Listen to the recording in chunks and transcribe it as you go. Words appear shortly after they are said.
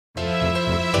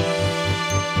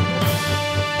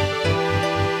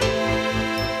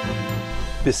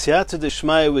B'siyata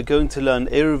d'shmaya, we're going to learn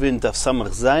Eirovin Daf Samach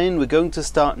Zayin. We're going to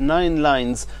start 9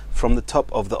 lines from the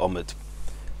top of the Omid.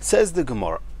 Says the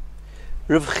Gemara,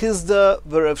 Rav Chizda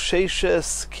v'Rav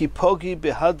Sheishes kipogi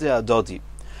b'hadei adodi.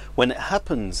 When it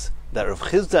happens that Rav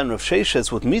Chizda and Rav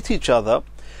Sheishes would meet each other,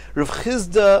 Rav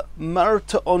Chizda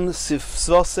marta on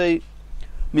sifsvose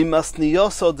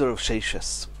mimasniyoso de Rav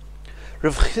Sheishes.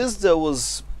 Rav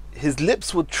Chizda his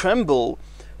lips would tremble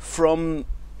from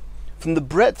the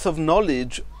breadth of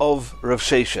knowledge of Rav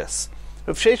Sheishes.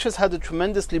 Rav Sheishes had a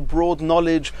tremendously broad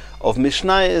knowledge of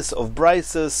Mishnayos, of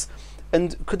Brises,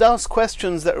 and could ask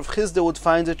questions that Rav Chizda would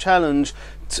find a challenge,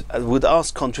 would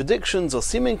ask contradictions or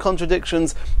seeming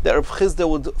contradictions that Rav Chizda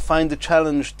would find a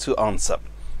challenge to answer.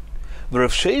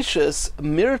 Rav Sheishes,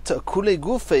 mirta kule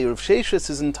gufe, Rav Sheishes,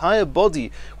 his entire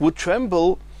body would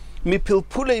tremble,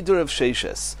 mipilpule de Rav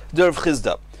Sheishes, de Rav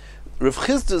Chizda. Rav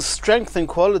Chizda's strength and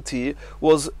quality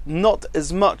was not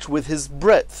as much with his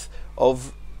breadth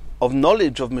of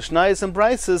knowledge of Mishnayos and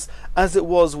Brises as it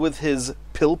was with his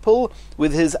pilpul,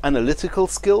 with his analytical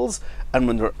skills. And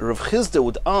when Rav Chizda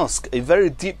would ask a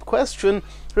very deep question,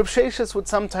 Rav Sheishes would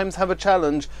sometimes have a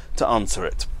challenge to answer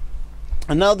it.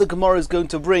 And now the Gemara is going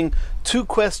to bring 2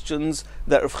 questions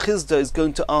that Rav Chizda is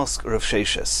going to ask Rav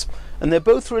Sheishes. And they're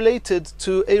both related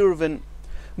to Eirovin.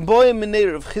 Boy minei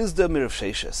Rav Chizda mi Rav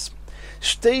Sheishes.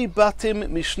 Shtei batim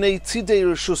mishnei tzidei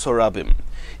reshus harabim.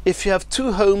 If you have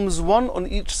 2 homes, one on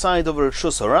each side of a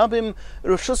reshus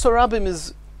harabim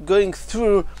is going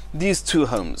through these 2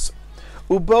 homes.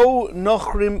 Ubo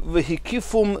nochrim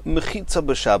v'hikifum mechitza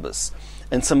b'Shabbos.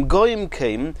 And some goyim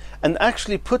came and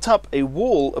actually put up a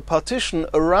wall, a partition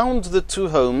around the 2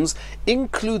 homes,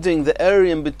 including the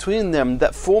area in between them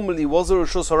that formerly was a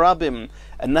reshus harabim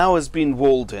and now has been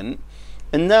walled in.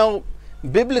 And now,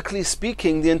 biblically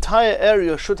speaking, the entire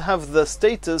area should have the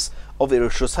status of a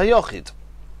reshus hayochid.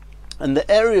 And the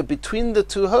area between the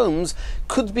 2 homes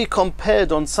could be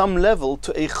compared on some level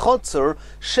to a chotzer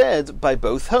shared by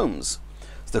both homes.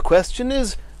 So the question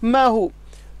is, mahu?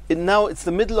 Now it's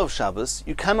the middle of Shabbos,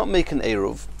 you cannot make an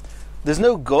Eruv. There's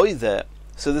no goy there,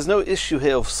 so there's no issue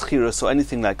here of schiras or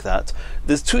anything like that.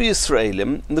 There's 2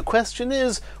 Yisraelim, and the question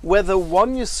is whether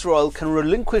one Yisrael can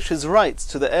relinquish his rights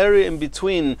to the area in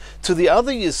between to the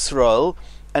other Yisrael,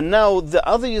 and now the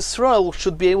other Yisrael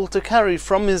should be able to carry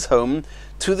from his home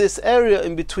to this area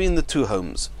in between the 2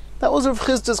 homes. That was Rav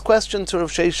Chizda's question to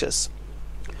Rav Sheishes.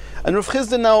 And Rav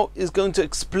Chizda now is going to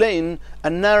explain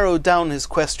and narrow down his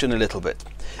question a little bit.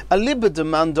 According to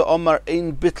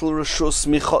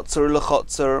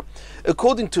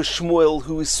Shmuel,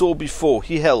 who we saw before,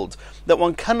 he held that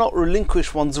one cannot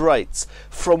relinquish one's rights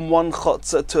from one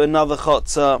chotzer to another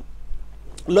chotzer.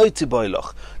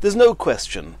 There's no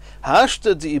question. If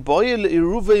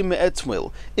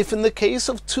in the case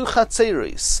of 2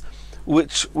 chatzeris,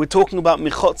 which we're talking about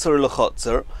michotzer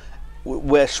lechotzer,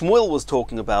 where Shmuel was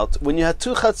talking about, when you had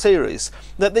 2 chatzeris,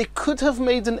 that they could have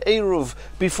made an Eruv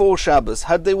before Shabbos,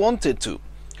 had they wanted to.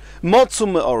 Motzu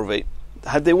me'orve,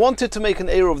 had they wanted to make an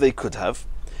Eruv, they could have.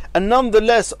 And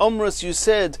nonetheless, Omras, you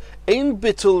said, Ein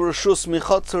bitul reshus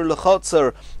michotzer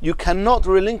lechotzer, you cannot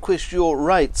relinquish your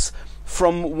rights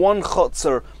from one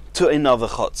chotzer to another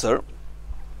chotzer.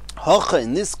 Hocha,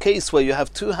 in this case where you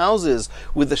have 2 houses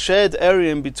with a shared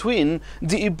area in between,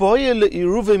 had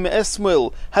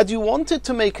you wanted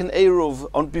to make an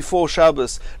Eruv before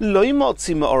Shabbos,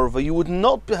 you would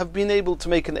not have been able to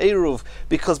make an Eruv,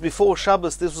 because before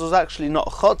Shabbos this was actually not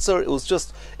a chotzer, it was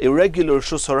just a regular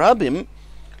reshus harabim.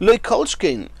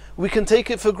 We can take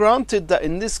it for granted that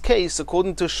in this case,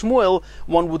 according to Shmuel,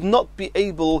 one would not be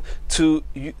able to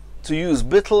use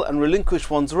bittul and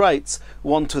relinquish one's rights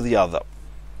one to the other.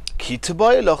 Says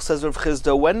Rav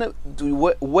Chizda,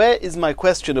 where is my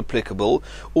question applicable,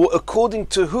 or according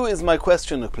to who is my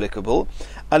question applicable?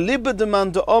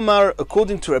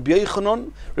 According to Rabbi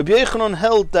Yochanan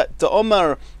held that the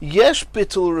Omar yesh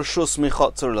bitul reshus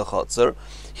michotzer lechotzer.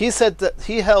 He said that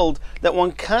he held that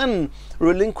one can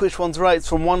relinquish one's rights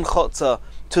from one chotzer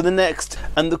to the next,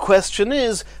 and the question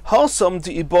is, in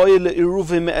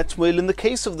the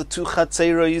case of the 2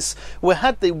 chatzeros, where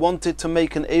had they wanted to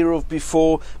make an Eruv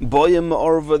before boyim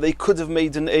orva, they could have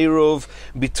made an Eruv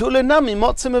bitule nami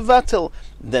motzim evatel.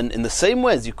 Then in the same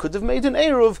way as you could have made an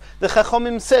Eruv, the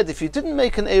Chachomim said if you didn't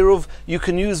make an Eruv, you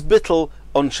can use bittul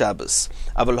on Shabbos.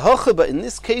 Aval hocha, but in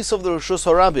this case of the reshus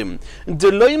harabim,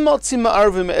 deloi motzim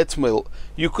ma'arvim etmil,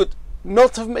 you could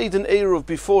not have made an Eruv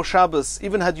before Shabbos,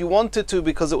 even had you wanted to,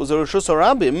 because it was a reshus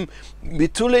harabim,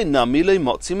 bitule namile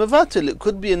motzi mevatel. It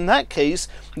could be in that case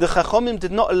the Chachomim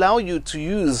did not allow you to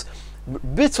use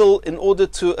bittul in order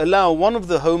to allow one of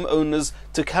the homeowners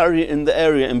to carry in the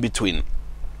area in between.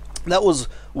 That was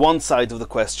one side of the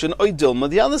question. Oidilma.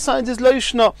 The other side is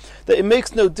Loishna, that it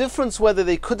makes no difference whether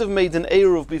they could have made an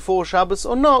Eruv before Shabbos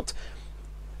or not,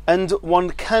 and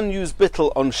one can use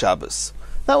bittel on Shabbos.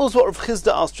 That was what Rav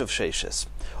Chizda asked Rav Sheshes.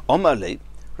 Omar le,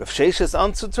 Rav Sheshes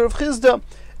answered to Rav Chizda,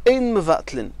 Ein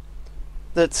mevatlin,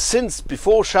 that since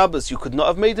before Shabbos you could not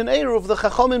have made an Eruv, the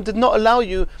Chachamim did not allow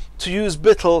you to use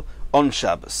bittel on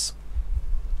Shabbos.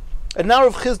 And now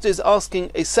Rav Chizda is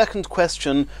asking a second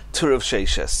question to Rav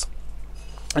Sheshes.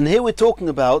 And here we're talking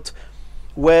about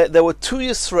where there were two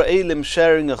Yisraelim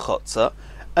sharing a chotzer,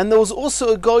 and there was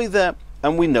also a goy there.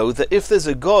 And we know that if there's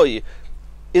a goy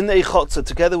in a chotzer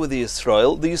together with the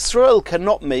Yisrael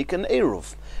cannot make an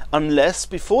Eruv, unless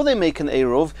before they make an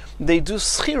Eruv, they do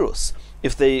schirus.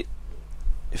 If they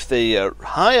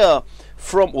hire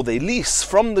from, or they lease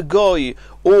from the goy,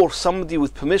 or somebody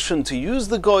with permission to use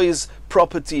the goy's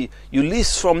property, you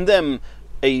lease from them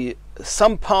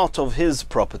some part of his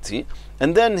property,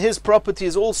 and then his property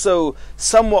is also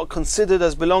somewhat considered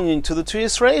as belonging to the two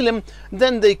Yisraelim,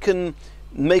 then they can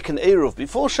make an Eruv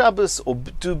before Shabbos or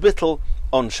do bittel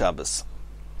on Shabbos.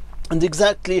 And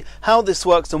exactly how this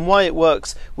works and why it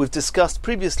works, we've discussed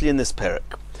previously in this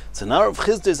perek. So now Rav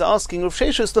Chizda is asking Rav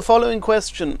Sheshes the following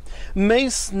question: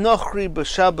 Meis nochri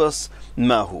b'Shabbos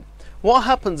mahu. What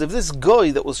happens if this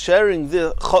goy that was sharing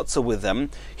the chotzer with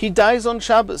them, he dies on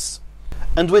Shabbos?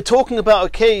 And we're talking about a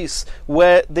case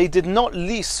where they did not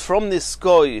lease from this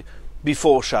goy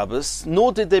before Shabbos,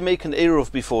 nor did they make an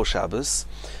Eruv before Shabbos,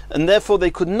 and therefore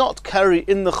they could not carry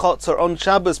in the chotzer on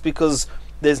Shabbos because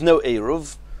there's no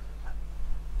Eruv.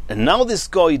 And now this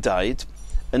goy died,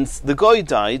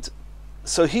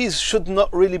 so he should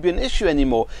not really be an issue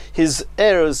anymore. His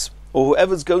heirs, or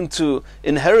whoever's going to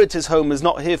inherit his home, is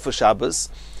not here for Shabbos,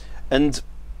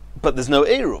 but there's no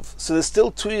Eruv. So there's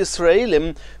still two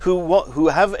Yisraelim who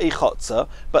have a chotzer,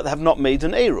 but have not made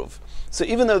an Eruv. So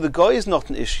even though the goy is not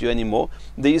an issue anymore,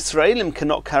 the Yisraelim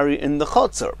cannot carry in the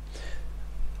chotzer.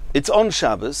 It's on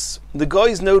Shabbos, the goy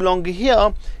is no longer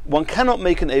here, one cannot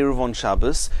make an Eruv on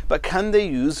Shabbos, but can they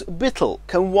use bittel?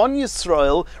 Can one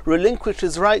Yisrael relinquish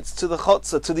his rights to the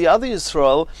chotzer to the other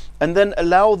Yisrael, and then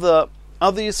allow the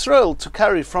other Yisrael to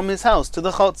carry from his house to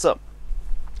the chotzer?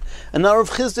 And now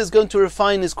Rav Chizda is going to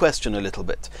refine his question a little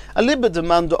bit. According to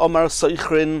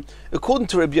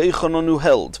Rabbi Yochanan, who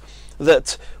held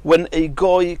that when a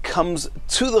goy comes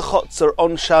to the chotzer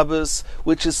on Shabbos,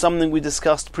 which is something we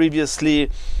discussed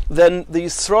previously, then the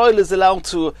Yisrael is allowed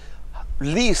to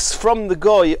lease from the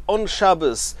goy on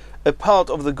Shabbos a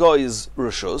part of the goy's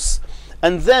rishus,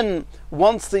 and then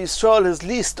once the Yisrael has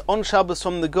leased on Shabbos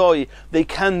from the goy, they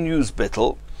can use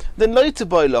bittel. Then later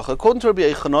Bailach, according to Rabbi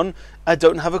Yochanan, I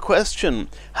don't have a question.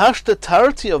 Hashta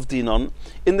tarti of dinon,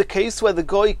 in the case where the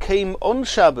goy came on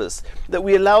Shabbos, that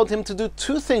we allowed him to do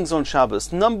two things on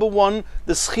Shabbos. Number one,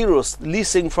 the schirus,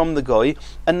 leasing from the goy,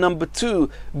 and number two,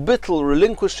 bittel,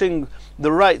 relinquishing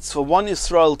the rights for one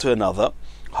Yisrael to another.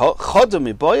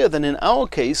 Then in our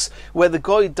case, where the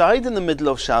goy died in the middle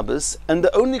of Shabbos, and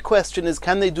the only question is,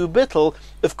 can they do bittel?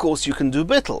 Of course you can do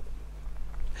bittel.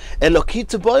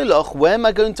 Elokita boilach, where am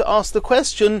I going to ask the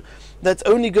question? That's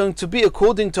only going to be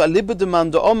according to Aliba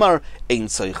demand Omar Ein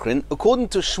Soichrin, according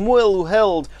to Shmuel, who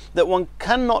held that one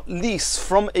cannot lease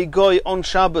from a goy on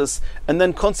Shabbos and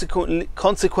then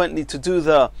consequently to do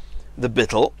the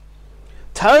bittel.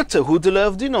 Tarta Hudela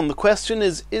of Dinon, the question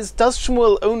is does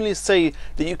Shmuel only say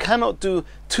that you cannot do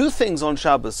two things on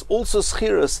Shabbos, also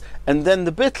schirus and then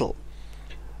the bittel?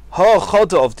 Ha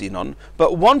choda of dinon,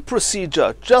 but one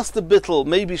procedure, just the bittel,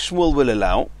 maybe Shmuel will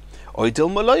allow.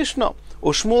 Oidil maloishna,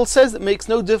 or Shmuel says it makes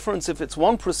no difference if it's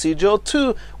one procedure or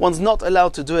two, one's not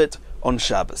allowed to do it on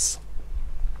Shabbos.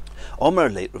 Omer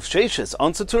leit Rav Sheshes,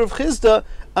 answer to Rav Chizda,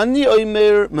 Ani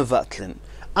oimer mevatlin.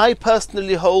 I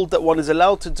personally hold that one is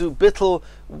allowed to do bittel,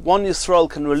 one Yisrael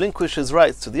can relinquish his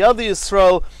rights to the other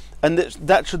Yisrael, and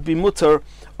that should be mutter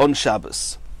on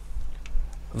Shabbos.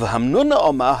 V'hamnuna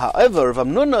Omar, however,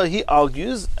 V'hamnuna, he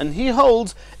argues and he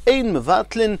holds ein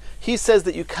mevatlin. He says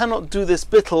that you cannot do this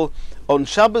bittel on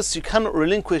Shabbos. You cannot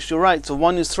relinquish your rights of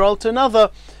one Yisrael to another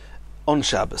on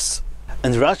Shabbos.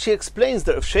 And Rashi explains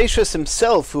that Rav Sheshes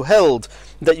himself, who held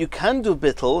that you can do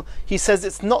bittel, he says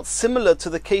it's not similar to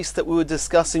the case that we were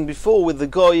discussing before with the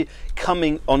goy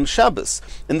coming on Shabbos.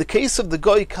 In the case of the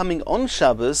goy coming on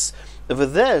Shabbos, over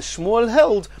there Shmuel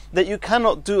held that you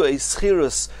cannot do a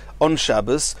schirus on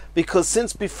Shabbos, because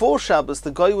since before Shabbos the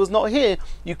goy was not here,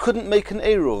 you couldn't make an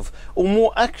Eruv. Or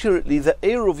more accurately, the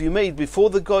Eruv you made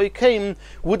before the goy came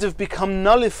would have become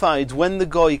nullified when the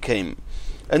goy came.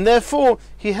 And therefore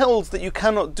he held that you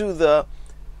cannot do the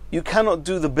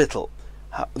bittel.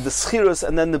 the schirus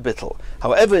and then the bittel.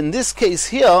 However, in this case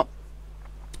here,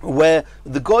 where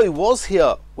the goy was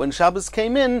here when Shabbos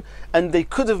came in, and they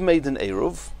could have made an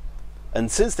eruv, and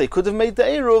since they could have made the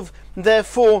eruv,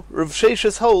 therefore Rav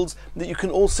Sheshes holds that you can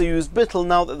also use bittel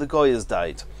now that the goy has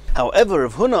died. However,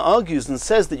 Rav Huna argues and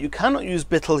says that you cannot use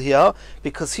bittel here,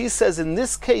 because he says in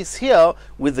this case here,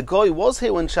 where the goy was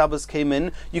here when Shabbos came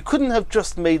in, you couldn't have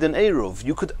just made an eruv.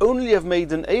 You could only have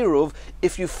made an eruv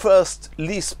if you first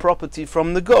leased property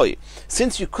from the goy.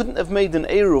 Since you couldn't have made an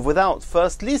eruv without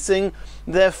first leasing,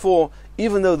 therefore,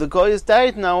 even though the goy has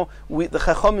died now, the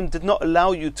Chachamim did not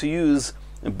allow you to use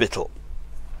bittel.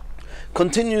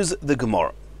 Continues the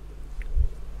Gemara.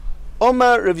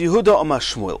 Omar Rav Yehuda Omar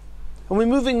Shmuel. And we're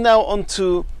moving now on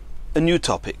to a new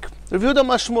topic. Rav Yehuda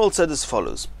Omar Shmuel said as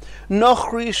follows: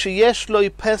 Nochri sheyesh loi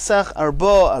pesach arba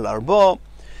al arba.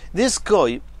 This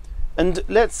goy, and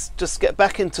let's just get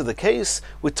back into the case.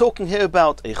 We're talking here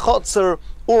about a chotzer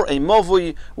or a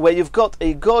movui, where you've got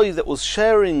a goy that was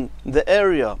sharing the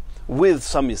area with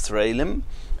some Yisraelim,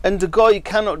 and the goy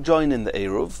cannot join in the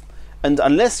eruv. And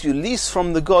unless you lease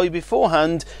from the goy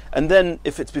beforehand, and then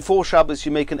if it's before Shabbos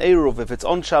you make an eruv, if it's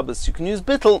on Shabbos you can use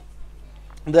bittel,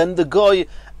 then the goy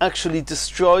actually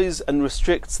destroys and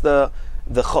restricts the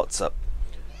chotzer,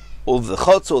 or the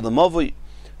mavui.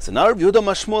 So now Rav Yehuda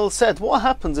Mashmuel said, what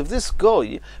happens if this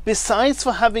goy, besides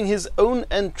for having his own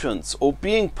entrance or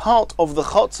being part of the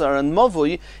chotzer and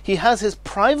mavui, he has his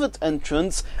private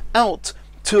entrance out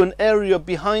to an area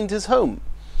behind his home?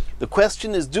 The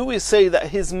question is, do we say that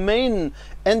his main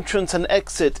entrance and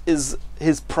exit is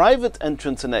his private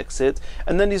entrance and exit,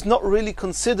 and then he's not really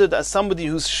considered as somebody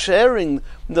who's sharing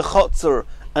the chotzer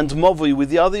and mavui with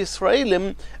the other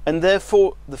Yisraelim, and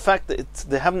therefore the fact that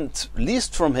they haven't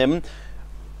leased from him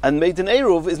and made an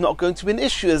eruv is not going to be an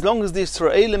issue? As long as the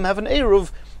Yisraelim have an eruv,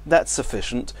 that's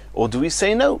sufficient. Or do we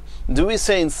say no? Do we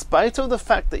say in spite of the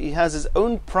fact that he has his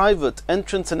own private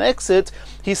entrance and exit,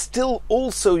 he still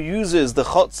also uses the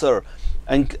chotzer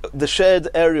and the shared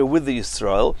area with the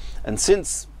Yisrael, and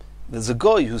since there's a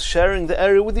goy who's sharing the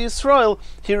area with the Yisrael,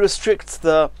 he restricts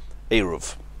the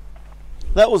eruv?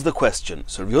 That was the question.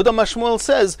 So Rav Yehuda Mashmuel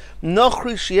says,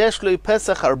 Nochri sheyesh lo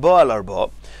pesach arba al arba,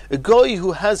 a goy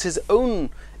who has his own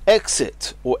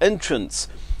exit or entrance,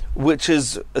 which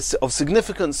is of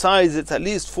significant size, it's at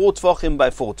least 4 tvachim by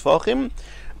 4 tvachim,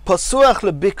 pasuach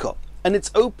lebika, and it's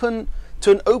open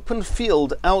to an open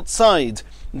field outside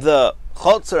the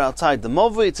chotzer, outside the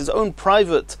mavui. It's his own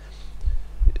private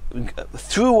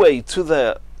throughway to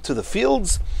the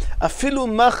fields. Afilu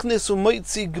machnis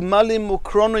umoitzi gmalim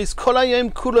ukronos kol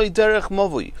hayom kuloi derech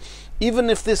mavui.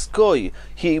 Even if this goy,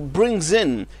 he brings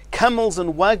in camels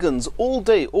and wagons all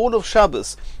day, all of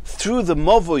Shabbos, through the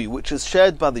mavui, which is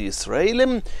shared by the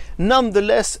Yisraelim,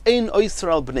 nonetheless, ein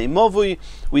oisr al bnei mavui,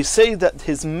 we say that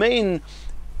his main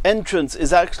entrance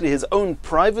is actually his own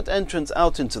private entrance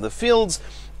out into the fields,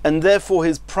 and therefore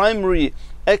his primary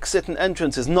exit and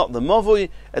entrance is not the mavui,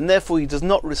 and therefore he does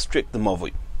not restrict the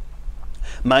mavui.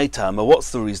 Maitama,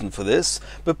 what's the reason for this?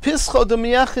 But because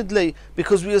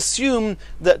we assume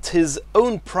that his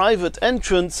own private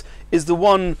entrance is the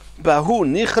one bahu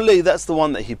nichale, that's the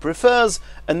one that he prefers,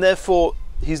 and therefore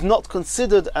he's not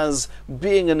considered as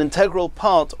being an integral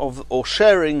part of or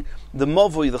sharing the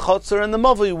mavui, the chotzer and the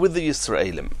mavui with the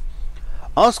Yisraelim.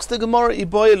 Asks the Gemara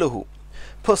iboyelahu,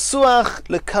 pasuach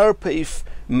lekarpeif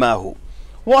mahu.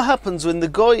 What happens when the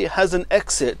goy has an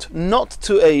exit not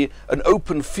to an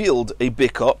open field, a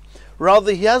bikah,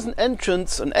 rather he has an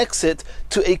entrance, an exit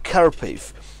to a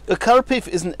karpeif? A karpeif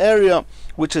is an area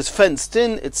which is fenced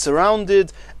in, it's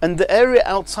surrounded, and the area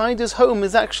outside his home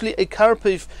is actually a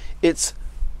karpeif. It's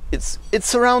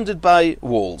surrounded by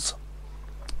walls.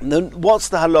 And then what's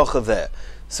the halacha there?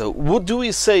 So do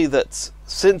we say that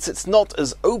since it's not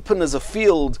as open as a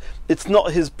field, it's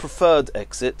not his preferred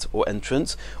exit or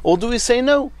entrance? Or do we say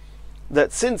no,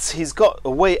 that since he's got a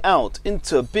way out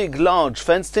into a big, large,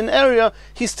 fenced-in area,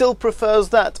 he still prefers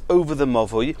that over the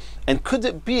mavui? And could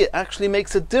it be it actually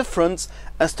makes a difference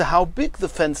as to how big the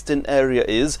fenced-in area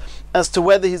is, as to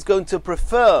whether he's going to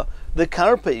prefer the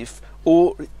karpeif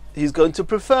or he's going to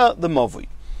prefer the mavui?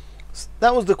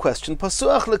 That was the question.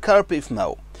 Pasuach lekarpeif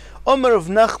mao. Omer of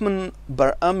Nachman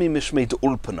bar Ami mishmei de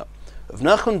Ulpana. Of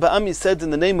Nachman bar Ami said in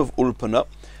the name of Ulpana,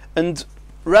 and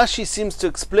Rashi seems to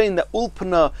explain that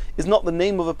Ulpana is not the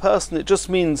name of a person, it just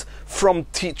means from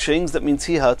teachings. That means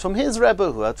he heard from his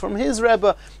Rebbe, who heard from his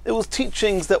Rebbe. It was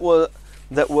teachings that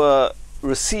were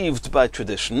received by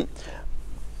tradition.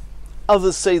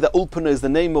 Others say that Ulpana is the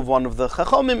name of one of the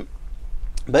Chachamim.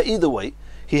 But either way,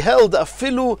 he held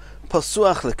afilu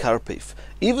pasuach lekarpeif.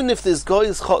 Even if this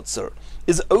guy's chotzer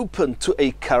is open to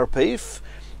a karpef,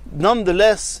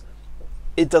 nonetheless,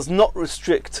 it does not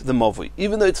restrict the mavui.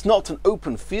 Even though it's not an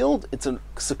open field, it's a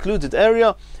secluded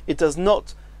area, it does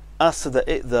not asa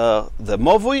the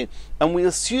mavui, and we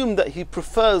assume that he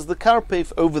prefers the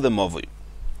karpef over the mavui.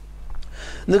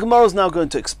 The Gemara is now going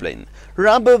to explain.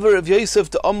 Rabba and Rav Yosef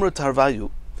de Omra Tarvayu.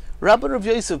 Rabba and Rav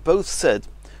Yosef both said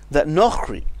that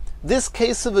Nochri, this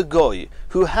case of a goy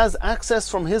who has access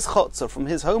from his chotzer, from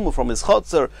his home or from his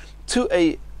chotzer, to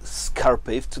a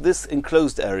karpef, to this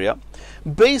enclosed area,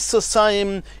 Beis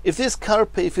Sosayim, if this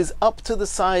karpef is up to the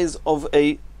size of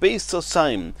a Beis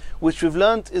Sosayim, which we've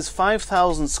learnt is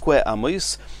 5,000 square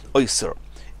amos, oiser.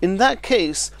 In that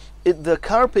case, the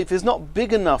karpef is not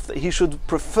big enough that he should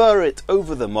prefer it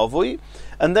over the mavui,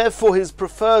 and therefore his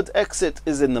preferred exit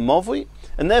is in the mavui,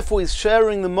 and therefore he's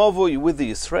sharing the mavui with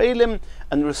the Yisraelim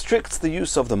and restricts the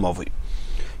use of the mavui.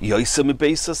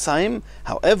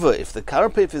 However, if the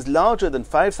karpef is larger than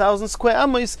 5,000 square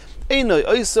amos, then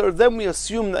we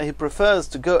assume that he prefers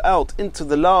to go out into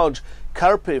the large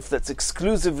karpef that's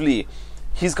exclusively,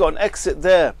 he's got an exit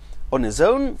there on his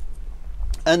own,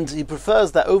 and he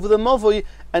prefers that over the mavui,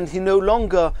 and he no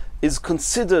longer is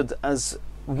considered as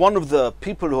one of the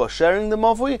people who are sharing the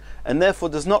mavui, and therefore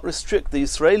does not restrict the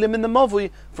Yisraelim in the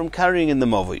mavui from carrying in the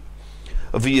mavui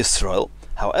of Yisrael.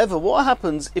 However, what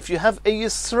happens if you have a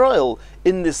Yisrael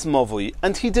in this mavui,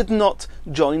 and he did not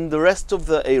join the rest of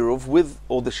the Eruv with,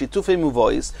 or the Shitufei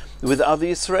Muvois, with other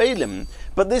Yisraelim,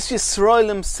 but this Yisrael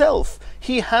himself,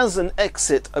 he has an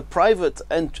exit, a private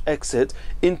exit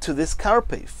into this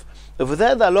karpef. Over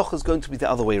there, the halacha is going to be the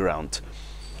other way around.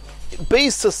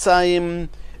 Beis Sosayim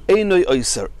einoi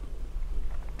oiser.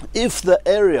 If the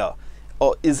area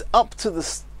is up to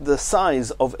the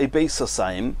size of a Beis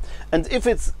Sosayim, and if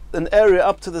it's an area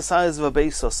up to the size of a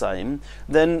Beis Sosayim,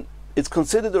 then it's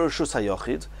considered a Reshus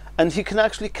HaYochid, and he can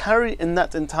actually carry in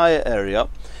that entire area,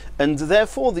 and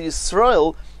therefore the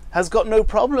Yisrael has got no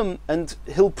problem, and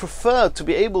he'll prefer to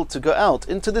be able to go out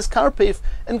into this karpef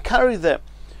and carry there.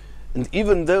 And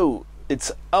even though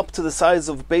it's up to the size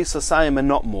of Beis Sosayim and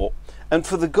not more, and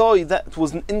for the goy that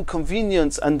was an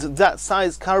inconvenience, and that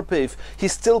size karpef, he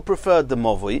still preferred the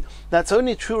mavui. That's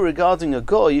only true regarding a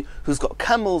goy who's got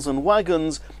camels and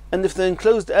wagons, and if the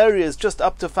enclosed area is just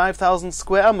up to 5,000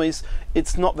 square amos,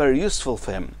 it's not very useful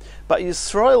for him. But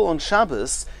Yisrael on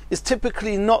Shabbos is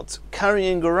typically not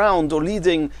carrying around or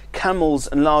leading camels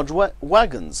and large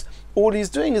wagons. All he's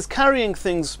doing is carrying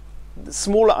things,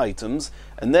 smaller items,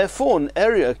 and therefore an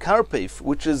area, karpef,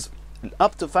 which is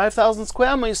up to 5,000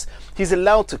 square amos, he's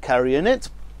allowed to carry in it,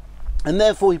 and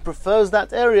therefore he prefers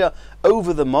that area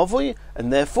over the mavui,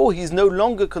 and therefore he's no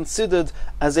longer considered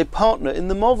as a partner in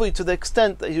the mavui to the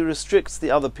extent that he restricts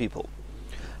the other people.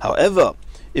 However,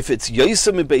 if it's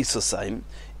yoser mi Beis Sosayim,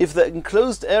 if the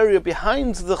enclosed area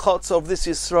behind the chotzer of this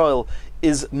Yisrael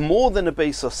is more than a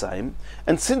Beis Sosayim,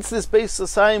 and since this Beis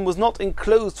Sosayim was not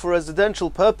enclosed for residential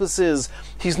purposes,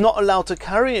 he's not allowed to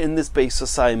carry in this Beis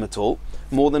Sosayim at all,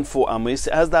 more than 4 amos.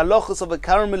 It has the halachos of a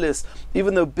caramelist,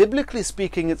 even though biblically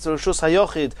speaking it's a Reshus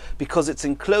HaYochid because it's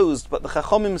enclosed, but the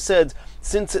Chachomim said,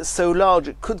 since it's so large,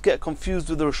 it could get confused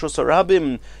with the Reshus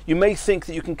HaRabim. You may think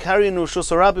that you can carry in Reshus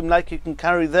HaRabim like you can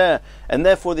carry there, and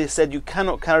therefore they said you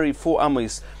cannot carry 4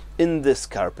 amos in this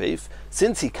karpef.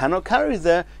 Since he cannot carry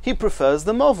there, he prefers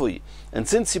the mavui, and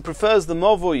since he prefers the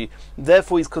mavui,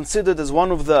 therefore he's considered as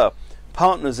one of the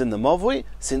partners in the mavui.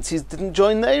 Since he didn't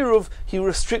join the Eruv, he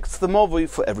restricts the mavui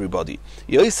for everybody.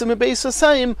 Yoser mi Beis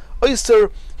Sosayim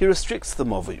oiser, he restricts the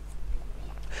mavui.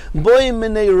 Boy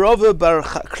minei rove bar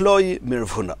chakloi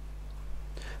mirvuna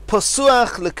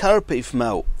posuach lekarpef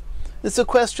mau. It's a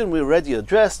question we already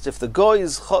addressed. If the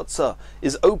goy's chotzer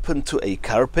is open to a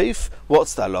karpef,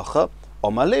 what's the halacha?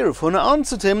 Omalei Rav Huna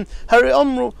answered him, Hari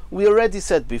Omru, we already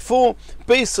said before,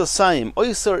 Beis Sosayim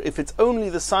oiser, if it's only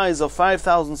the size of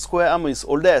 5,000 square amos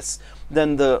or less,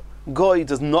 then the goy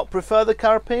does not prefer the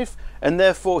karpef, and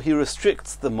therefore he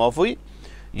restricts the mavui.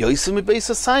 Yoser mi Beis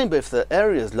Sosayim, but if the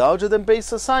area is larger than Beis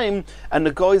Sosayim, and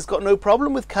the goy's got no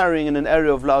problem with carrying in an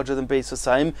area of larger than Beis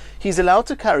Sosayim, he's allowed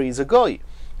to carry, he's a goy,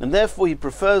 and therefore he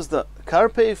prefers the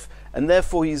karpef, and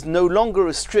therefore he no longer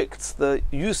restricts the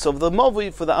use of the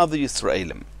mavui for the other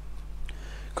Yisraelim.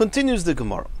 Continues the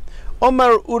Gemara.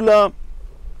 Omar Ula,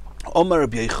 Omar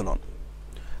Rabbi Yochanan.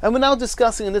 And we're now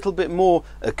discussing a little bit more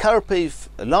a karpef,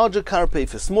 a larger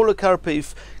karpef, a smaller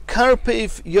karpef.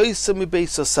 Karpef yoser mi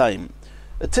Beis Sosayim,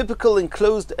 a typical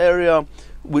enclosed area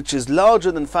which is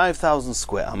larger than 5,000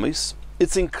 square amos.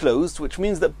 It's enclosed, which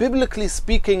means that biblically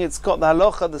speaking, it's got the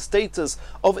halacha, the status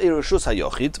of a Reshus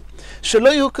HaYochid.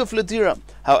 Sheloi hukaf ledira.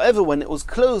 However, when it was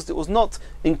closed, it was not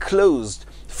enclosed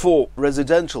for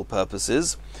residential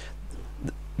purposes.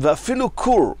 Va'afilu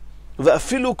kur,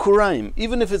 va'afilu kuraim,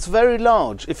 even if it's very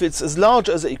large, if it's as large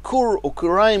as a kur or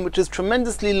kuraim, which is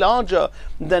tremendously larger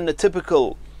than a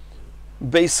typical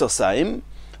beis osaim,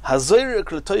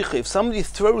 if somebody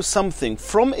throws something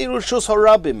from Erushus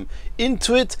Harabim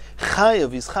into it,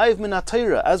 chayav is chayav min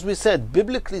hatayra. As we said,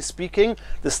 biblically speaking,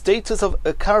 the status of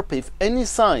a karpeh, if any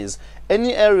size,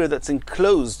 any area that's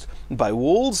enclosed by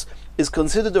walls, is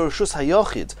considered a Rishus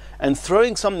Hayochid, and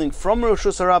throwing something from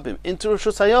Rishus Harabim into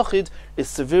Rishus Hayochid is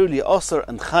severely osar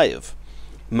and chayav.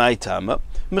 Ma'itama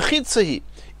mechitzahi,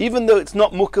 even though it's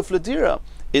not mukaf ladira,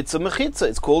 it's a mechitza,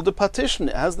 it's called a partition,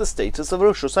 it has the status of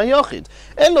Rishus Hayochid.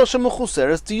 Elo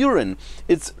shemechuseres diurin,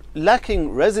 it's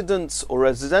lacking residence or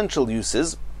residential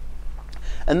uses,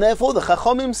 and therefore the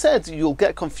Chachomim said you'll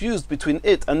get confused between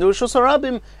it and the Rishus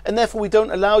Harabim, and therefore we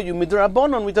don't allow you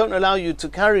midrabanon, we don't allow you to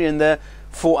carry in there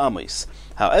 4 amis.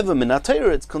 However, min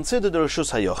hatayra it's considered a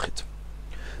Rishus Hayochid.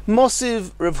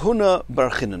 Mosiv Rav Huna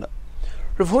bar Chinana.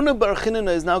 Rav Huna bar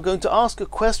Chinana is now going to ask a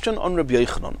question on Rabbi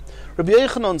Yochanan. Rabbi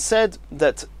Yochanan said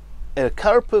that a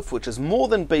karpuf which is more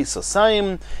than beis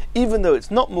osayim, even though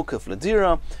it's not mukaf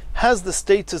ladira, has the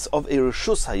status of a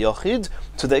Rishus Hayochid,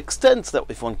 to the extent that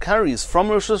if one carries from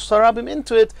Rishus Harabim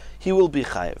into it, he will be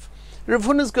chayev. Rav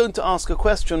Huna is going to ask a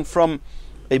question from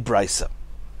a brisa.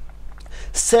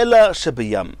 Sela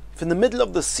shebiyam, in the middle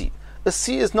of the sea. A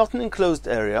sea is not an enclosed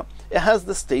area, it has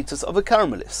the status of a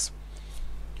karmelis.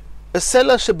 A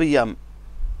sela shebiyam,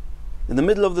 in the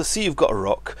middle of the sea you've got a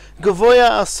rock. Gavoya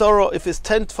asoro, if it's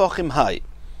 10 tfachim high.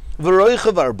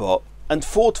 V'roichev arba, and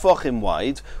 4 tfachim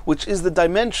wide, which is the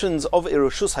dimensions of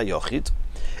Erushus Hayochid.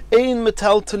 Ein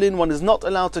metaltalin, one is not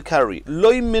allowed to carry.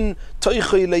 Loimin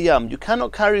toichoy leyam, you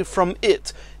cannot carry from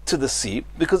it to the sea,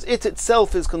 because it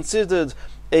itself is considered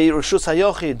a Rishus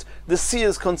Hayochid. The sea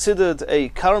is considered a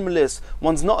karmelis,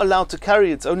 one's not allowed to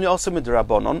carry it, it's only also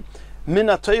midrabanon. Min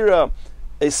hatayra,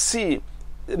 a sea,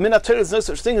 min hatayra is no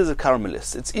such thing as a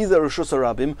karmelis. It's either Rishus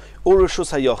Harabim or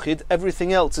Rishus Hayochid.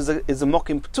 Everything else is a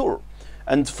mokim p'tur.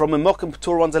 And from a mokim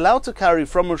p'tur, one's allowed to carry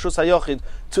from Rishus Hayochid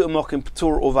to a mokim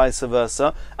p'tur or vice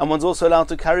versa. And one's also allowed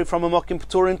to carry from a mokim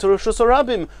p'tur into Rishus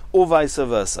Harabim or vice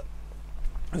versa.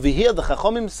 Here the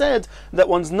Chachomim said that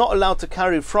one's not allowed to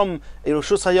carry from a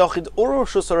Rishus Hayochid or a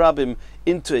Rishus Harabim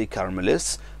into a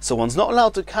karmelis. So one's not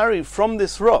allowed to carry from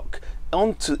this rock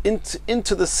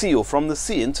into the sea, or from the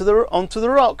sea onto the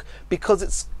rock, because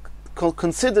it's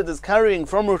considered as carrying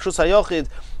from Rishus Hayochid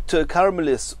to a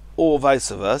karmelis or vice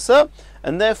versa,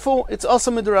 and therefore it's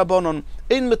also midrabanon.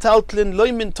 Ein metaltlin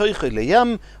loy min toichoy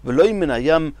leyam v'loy min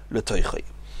hayam letoichoy.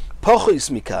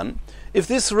 Pochis mikan, if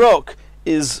this rock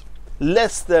is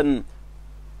less than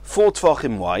 4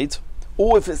 tfachim wide,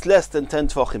 or if it's less than 10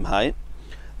 tfachim high,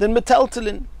 then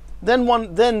metaltlin, then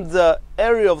the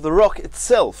area of the rock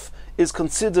itself is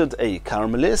considered a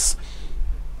karmelis.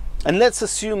 And let's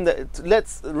assume that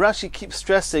Rashi keeps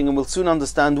stressing, and we'll soon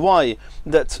understand why,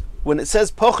 that when it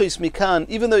says pochis mikan,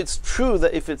 even though it's true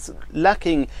that if it's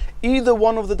lacking either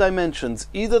one of the dimensions,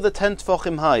 either the 10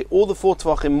 tfachim high or the 4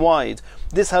 tfachim wide,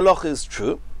 this halacha is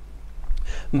true.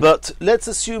 But let's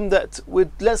assume that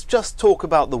let's just talk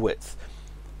about the width.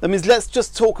 That means let's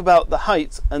just talk about the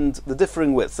height and the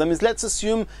differing widths. That means let's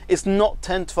assume it's not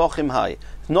 10 tfachim high.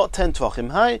 It's not 10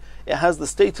 tfachim high, it has the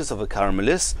status of a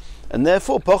karmelis, and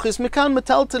therefore pochis mikan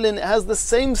metaltalin, it has the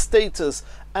same status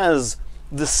as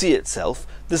the sea itself.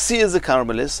 The sea is a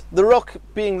karmelis, the rock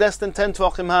being less than 10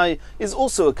 tfachim high is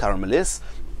also a karmelis,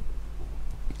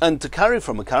 and to carry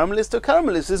from a karmelis to a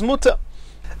karmelis is mutter.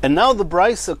 And now the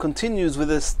brisa continues with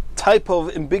this type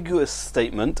of ambiguous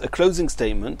statement, a closing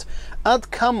statement. Ad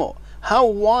kamo, how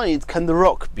wide can the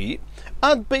rock be?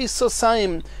 Ad beis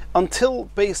osayim,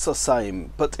 until beis osayim.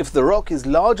 But if the rock is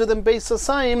larger than beis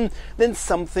osayim, then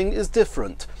something is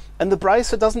different. And the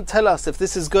brisa doesn't tell us if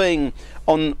this is going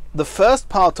on the first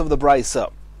part of the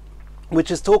brisa, which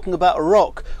is talking about a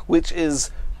rock which is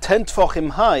 10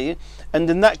 tfachim high, and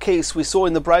in that case we saw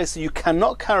in the brisa you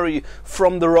cannot carry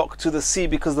from the rock to the sea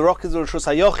because the rock is a Rishus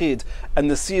Hayochid and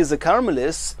the sea is a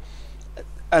karmelis,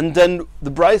 and then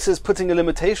the brisa is putting a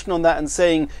limitation on that and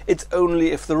saying it's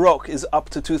only if the rock is up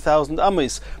to 2,000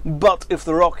 amos. But if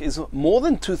the rock is more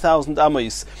than 2,000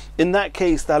 amos, in that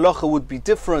case the halacha would be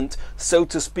different, so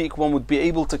to speak. One would be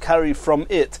able to carry from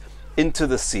it into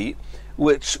the sea,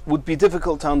 which would be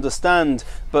difficult to understand,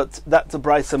 but that the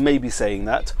brisa may be saying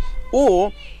that.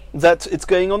 Or that it's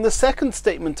going on the second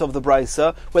statement of the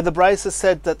brisa, where the brisa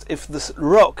said that if this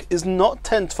rock is not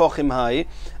 10 tfachim high,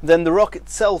 then the rock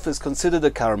itself is considered a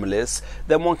karmelis,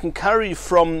 then one can carry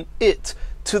from it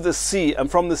to the sea and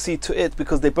from the sea to it,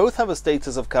 because they both have a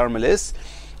status of karmelis,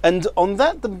 And on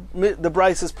that, the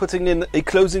Brisa is putting in a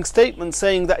closing statement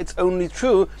saying that it's only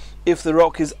true if the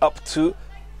rock is up to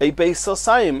a Beis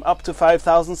Sosayim, up to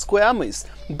 5,000 square amis.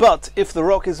 But if the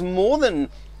rock is more than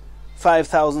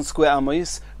 5,000 square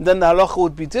amis, then the halacha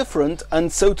would be different,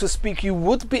 and so to speak, you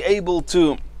would be able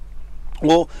to,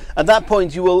 or at that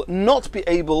point you will not be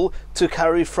able to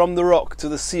carry from the rock to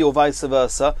the sea or vice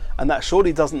versa, and that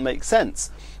surely doesn't make sense.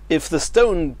 If the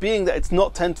stone, being that it's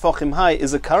not 10 tefachim high,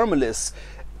 is a caramelis,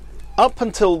 up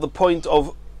until the point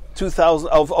of 2,000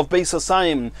 of Beis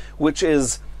Sosayim, which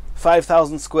is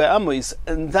 5,000 square amis,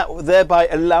 and that thereby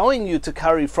allowing you to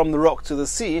carry from the rock to the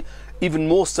sea, even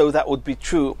more so that would be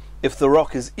true if the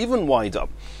rock is even wider.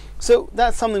 So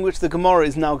that's something which the Gemara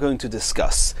is now going to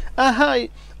discuss. On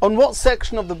what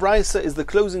section of the Brisa is the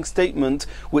closing statement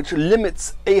which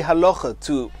limits a halacha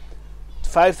to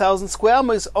 5,000 square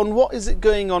amis? On what is it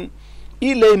going on?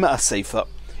 Ilema asefa.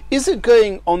 Is it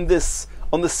going on this,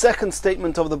 on the second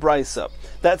statement of the Brisa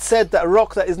that said that a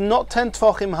rock that is not 10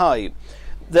 tefachim high,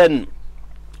 then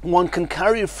one can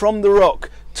carry from the rock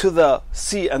to the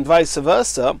sea and vice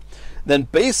versa? Then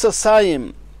Beis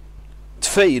Sosayim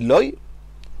tfei loy.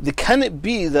 Can it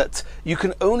be that you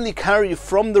can only carry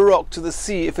from the rock to the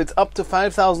sea if it's up to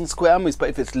 5,000 square amis, but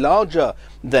if it's larger,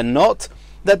 then not?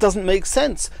 That doesn't make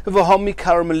sense. V'homi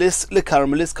karamelis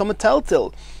lekaramelis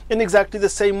kamataltil. In exactly the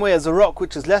same way as a rock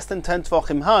which is less than 10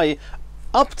 tefachim high,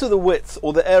 up to the width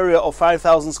or the area of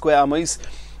 5,000 square amis,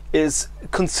 is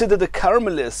considered a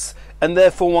caramelis, and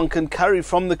therefore one can carry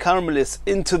from the caramelis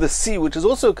into the sea, which is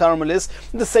also a caramelis.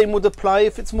 The same would apply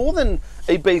if it's more than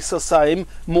a Beis Sosayim,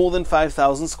 more than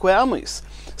 5,000 square amis.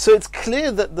 So it's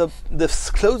clear that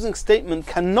the closing statement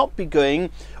cannot be going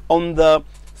on the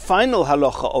final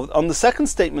halacha, on the second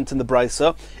statement in the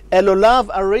Brisa, elolav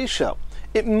aresha.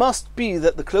 It must be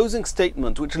that the closing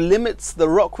statement, which limits the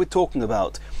rock we're talking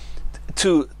about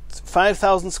to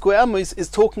 5,000 square amis, is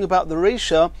talking about the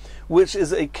Reisha, which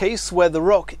is a case where the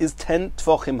rock is 10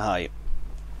 tefachim high.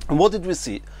 And what did we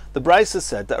see? The Brisa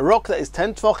said that a rock that is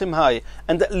 10 tefachim high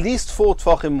and at least 4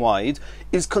 tefachim wide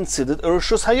is considered a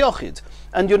Rishus HaYochid,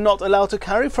 and you're not allowed to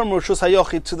carry from Rishus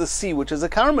HaYochid to the sea, which is a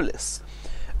caramelis.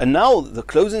 And now the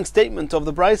closing statement of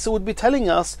the Brisa would be telling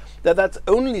us that that's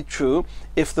only true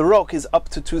if the rock is up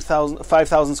to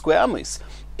 5,000 square amis.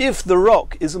 If the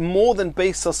rock is more than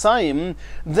Beis Sosayim,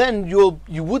 then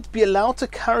you would be allowed to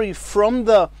carry from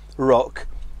the rock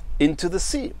into the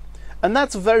sea. And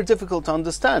that's very difficult to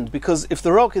understand, because if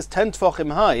the rock is 10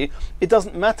 tefachim high, it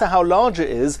doesn't matter how large it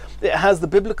is, it has the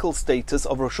biblical status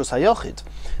of Rishus HaYochid.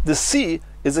 The sea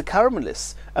is a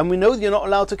caramelis, and we know you're not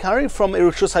allowed to carry from a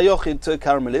Rishus HaYochid to a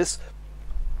caramelis,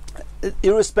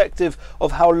 irrespective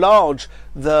of how large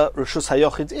the Rishus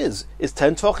HaYochid is. It's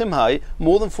 10 tefachim high,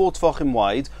 more than 4 tefachim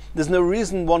wide. There's no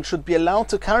reason one should be allowed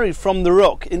to carry from the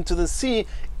rock into the sea,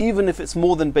 even if it's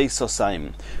more than Beis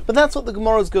Sosayim. But that's what the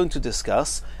Gemara is going to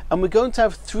discuss, and we're going to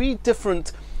have 3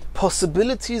 different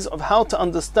possibilities of how to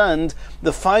understand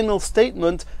the final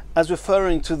statement as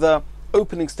referring to the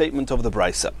opening statement of the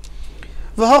Brisa.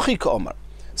 V'hachi ka'omar.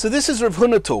 So this is Rav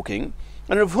Huna talking,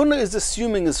 and Rav Huna is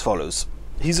assuming as follows.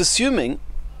 He's assuming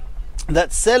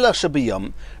that Sela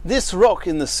Shabiyam, this rock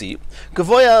in the sea,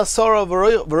 Gavoya Asara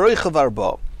V'roicha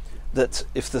Varba, that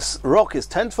if this rock is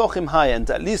 10 tefachim high and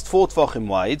at least 4 tefachim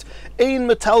wide, Ein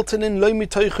metaltenin loy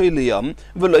mitoichoi liyam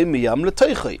v'loy miyam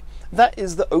letoichoi. That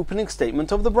is the opening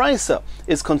statement of the Brisa.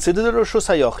 It's considered a Rishus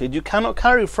HaYochid. You cannot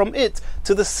carry from it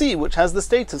to the sea, which has the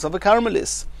status of a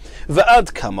caramelis.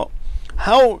 V'ad kamo.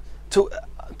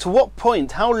 To what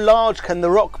point, how large can the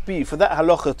rock be for that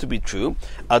halacha to be true?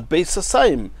 Ad Beis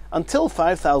Sosayim, until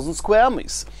 5,000 square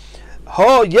amis.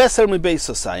 Ho yeser mi Beis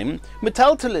Sosayim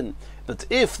metaltelin. But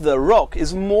if the rock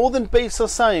is more than Beis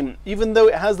Sosayim, even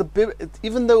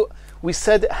though we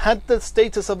said it had the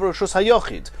status of Rishus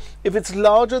HaYochid, if it's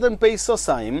larger than Beis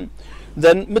Sosayim,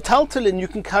 then metaltelin, you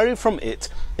can carry from it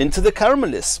into the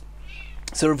caramelis.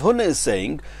 So Rav Huna is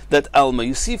saying that Alma,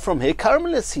 you see from here,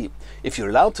 caramelis he. If you're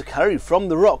allowed to carry from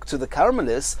the rock to the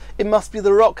caramelis, it must be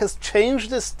the rock has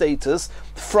changed its status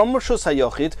from Rishus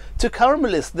HaYochid to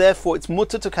caramelis. Therefore, it's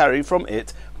mutter to carry from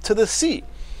it to the sea.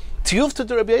 Tiyuvta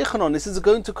de Rabbi Yochanan, this is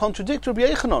going to contradict Rabbi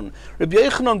Yochanan. Rabbi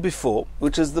Yochanan before,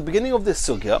 which is the beginning of this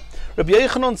sugya, Rabbi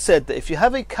Yochanan said that if you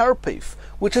have a karpef,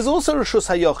 which is also Rishus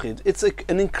HaYochid, it's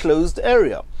an enclosed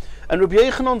area. And Rabbi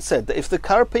Yochanan said that if the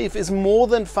karpef is more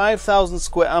than 5,000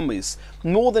 square amis,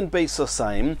 more than Beis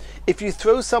Sosayim, if you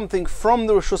throw something from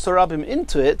the Rishus HaRabim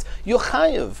into it, you're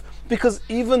chayav. Because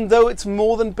even though it's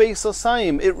more than Beis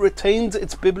Sosayim, it retains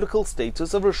its biblical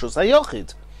status of Rishus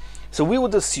HaYochid. So we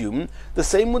would assume the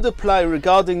same would apply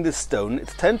regarding this stone.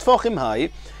 It's 10 tefachim high,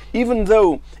 even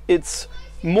though it's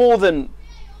more than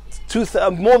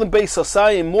Beis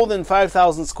Osayim, more than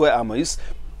 5,000 square amos,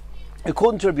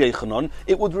 according to Rabbi Yochanan,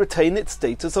 it would retain its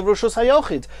status of Rishus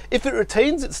HaYochid. If it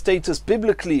retains its status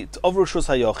biblically of Rishus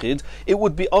HaYochid, it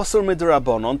would be Osur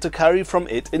Midrabanon to carry from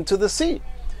it into the sea.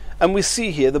 And we see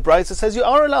here, the Brisa says you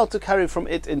are allowed to carry from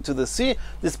it into the sea.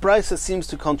 This Brisa seems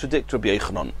to contradict Rabbi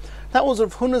Yochanan. That was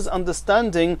Rav Huna's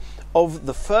understanding of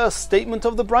the first statement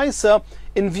of the Brisa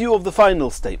in view of the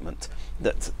final statement.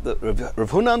 That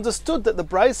Rav Huna understood that the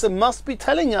Brisa must be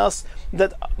telling us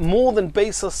that more than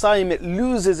Beis Osayim, it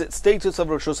loses its status of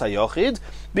Rishus HaYochid,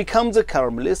 becomes a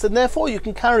Carmelist, and therefore you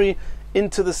can carry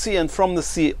into the sea and from the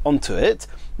sea onto it.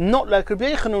 Not like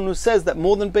Rabbi Yochanan, who says that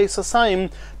more than Beis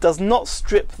Osayim does not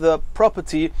strip the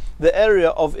property, the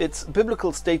area of its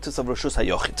biblical status of Rishus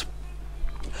HaYochid.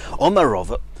 Omar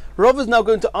Rav is now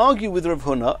going to argue with Rav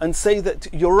Huna and say that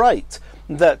you're right,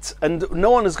 that, and no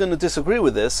one is going to disagree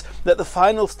with this, that the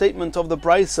final statement of the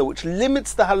Brisa, which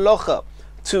limits the halacha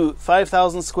to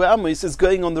 5,000 square amos, is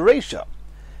going on the Reisha.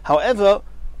 However,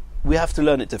 we have to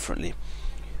learn it differently.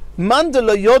 Only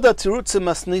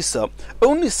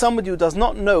somebody who does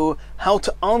not know how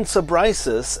to answer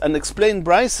Brises and explain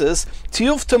Brises,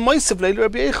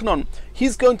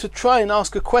 he's going to try and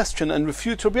ask a question and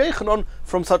refute Rabbi Yochanan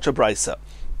from such a Brisa.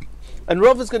 And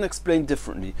Rav is going to explain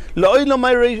differently.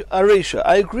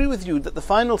 I agree with you that the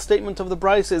final statement of the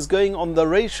Brisa is going on the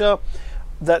Reisha,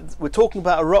 that we're talking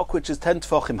about a rock which is 10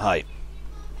 tefachim high.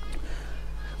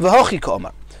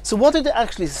 So what did it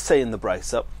actually say in the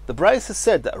Brisa? The Brisa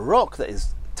said that a rock that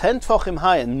is 10 tefachim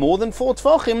high and more than 4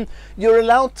 tefachim,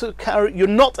 you're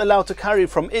not allowed to carry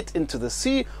from it into the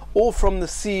sea or from the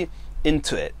sea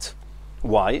into it.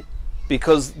 Why?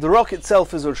 Because the rock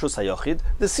itself is Rishus HaYochid,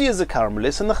 the sea is a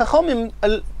Carmelis, and the Chachamim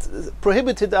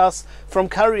prohibited us from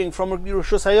carrying from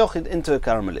Rishus HaYochid into a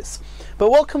Carmelis.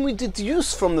 But what can we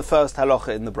deduce from the first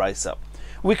halacha in the Brisa?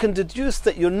 We can deduce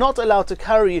that you're not allowed to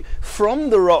carry from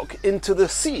the rock into the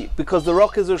sea, because the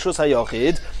rock is Rishus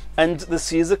HaYochid and the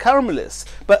sea is a Carmelis.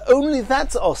 But only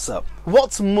that's osa.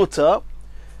 What's mutter?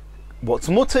 What's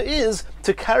mutter is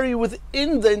to carry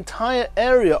within the entire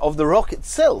area of the rock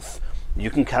itself. You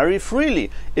can carry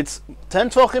freely. It's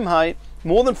 10 tvachim high,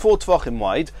 more than 4 tvachim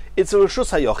wide. It's a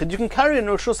Rishus HaYochid. You can carry in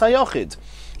Rishus HaYochid.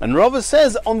 And Rava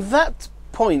says on that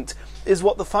point is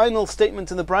what the final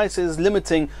statement in the Brisa is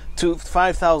limiting to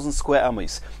 5,000 square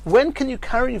amos. When can you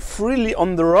carry freely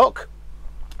on the rock?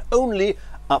 Only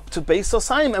up to Beis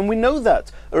Osayim, and we know that.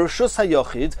 A Rishus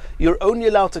HaYochid, you're only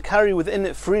allowed to carry within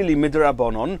it freely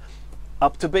midrabanon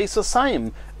up to Beis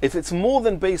Osayim. If it's more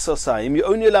than Beis Osayim, you're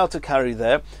only allowed to carry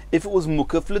there if it was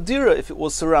mukaf ladira, if it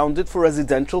was surrounded for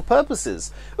residential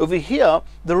purposes. Over here,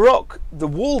 the rock, the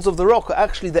walls of the rock are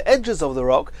actually the edges of the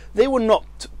rock. They were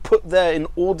not put there in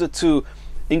order to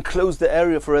enclose the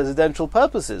area for residential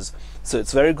purposes. So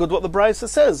it's very good what the Brisa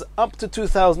says. Up to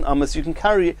 2,000 amos you can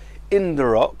carry in the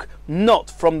rock, not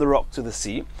from the rock to the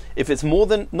sea. If it's more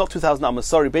than, not 2,000 amos,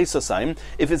 sorry, Beis Osayim.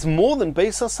 If it's more than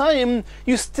Beis Osayim,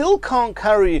 you still can't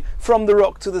carry from the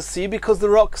rock to the sea, because the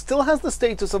rock still has the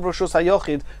status of Rishus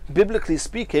HaYochid, biblically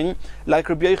speaking, like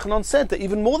Rabbi Yochanan said, that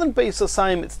even more than Beis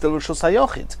Osayim, it's still Rishus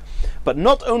HaYochid. But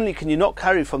not only can you not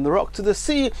carry from the rock to the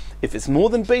sea, if it's more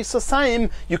than Beis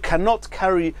Osayim, you cannot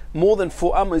carry more than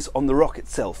 4 amos on the rock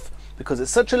itself. Because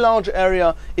it's such a large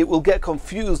area, it will get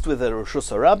confused with a Rishus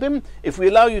HaRabim. If we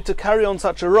allow you to carry on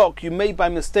such a rock, you may by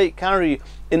mistake carry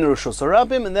in a Rishus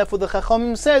HaRabim, and therefore the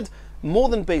Chachamim said, more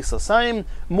than Beis Osayim,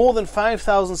 more than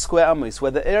 5,000 square amos, where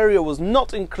the area was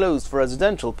not enclosed for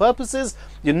residential purposes,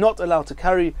 you're not allowed to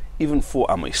carry even 4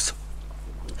 amos.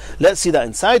 Let's see that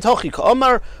inside. And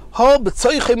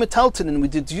we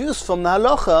deduce from the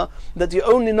halacha that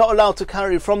you're only not allowed to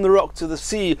carry from the rock to the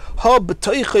sea,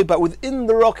 but within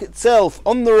the rock itself,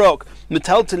 on the rock,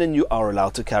 metaltalin, you are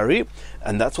allowed to carry.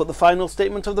 And that's what the final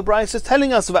statement of the Brisa is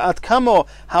telling us about kamo.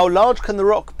 How large can the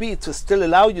rock be to still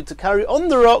allow you to carry on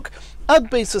the rock?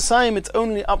 Ad Beis Osayim, it's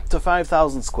only up to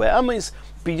 5,000 square amos.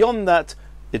 Beyond that,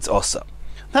 it's osa.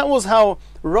 That was how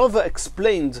Rava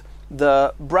explained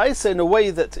the Brisa in a way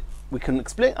that we can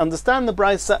understand the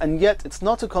Brisa, and yet it's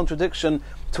not a contradiction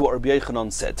to what Rabbi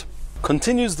Yochanan said.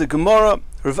 Continues the Gemara,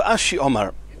 Rav Ashi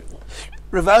Omar.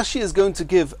 Rav Ashi is going to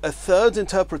give a third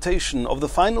interpretation of the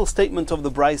final statement of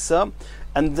the Brisa,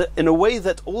 and in a way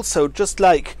that also, just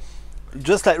like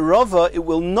Rava, it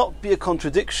will not be a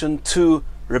contradiction to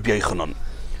Rabbi Yochanan.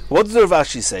 What does Rav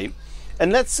Ashi say?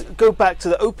 And let's go back to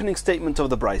the opening statement of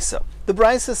the Brisa. The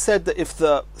Brisa said that if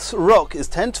the rock is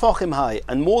 10 tvachim high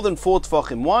and more than 4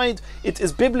 tvachim wide, it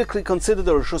is biblically considered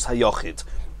a Rishus HaYochid.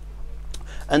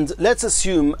 And let's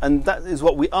assume, and that is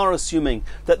what we are assuming,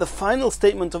 that the final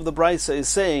statement of the Brisa is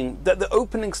saying that the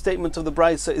opening statement of the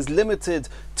Brisa is limited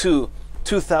to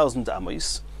 2,000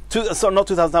 amos, not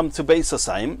 2,000 amos, to Beis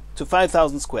Hasaim, to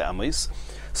 5,000 square amos.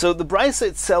 So the Brisa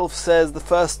itself says, the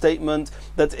first statement,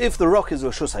 that if the rock is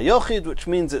Rishus HaYochid, which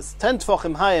means it's 10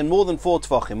 tefachim high and more than 4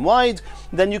 tefachim wide,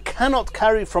 then you cannot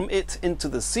carry from it into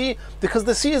the sea, because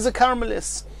the sea is a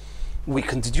carmelis. We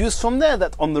can deduce from there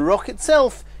that on the rock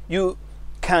itself, you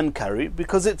can carry,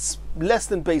 because it's less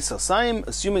than Beis Hasaim,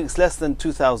 assuming it's less than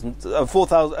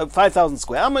 5,000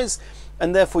 square amos,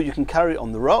 and therefore you can carry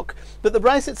on the rock. But the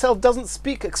Brisa itself doesn't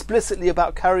speak explicitly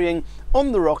about carrying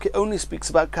on the rock, it only speaks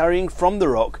about carrying from the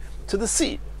rock to the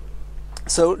sea.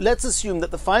 So let's assume that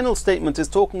the final statement is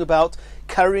talking about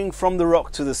carrying from the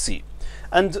rock to the sea.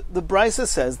 And the Brisa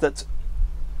says that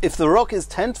if the rock is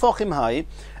 10 tefachim high,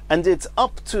 and it's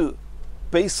up to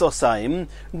Beis Hasaim,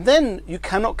 then you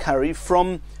cannot carry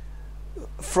from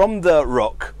the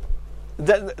rock.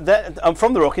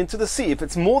 From the rock into the sea. If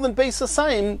it's more than Beis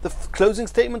Hasaim, the closing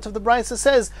statement of the Brisa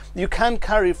says you can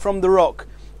carry from the rock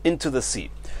into the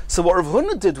sea. So what Rav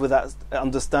Huna did with that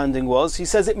understanding was, he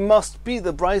says it must be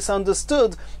the Brisa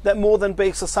understood that more than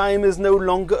Beis Hasaim is no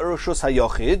longer a Rishus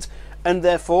HaYochid, and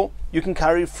therefore you can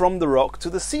carry from the rock to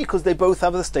the sea, because they both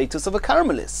have the status of a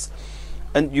carmelis.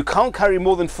 And you can't carry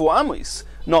more than 4 amos,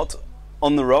 not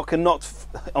on the rock and not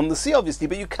on the sea, obviously,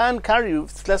 but you can carry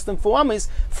less than 4 amos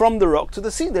from the rock to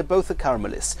the sea. They're both a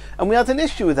carmelis. And we had an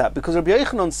issue with that, because Rabbi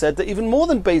Yochanan said that even more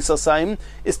than Beis Hasaim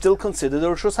is still considered a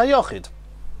Rishus HaYochid.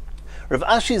 Rav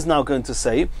Ashi is now going to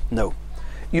say, no,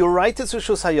 you're right, it's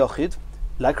Rishus HaYochid,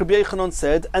 like Rabbi Yochanan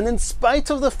said, and in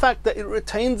spite of the fact that it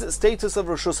retains its status of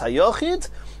Rishus HaYochid,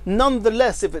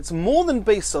 nonetheless, if it's more than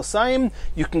Beis Hasaim,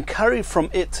 you can carry from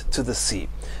it to the sea.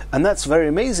 And that's very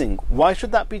amazing. Why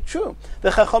should that be true? The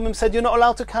Chachamim said you're not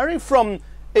allowed to carry from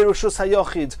a Rishus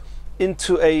HaYochid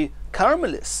into a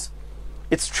carmelis.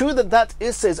 It's true that that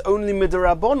is only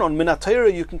midrabanon.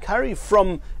 Minatayra you can carry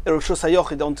from a Rishus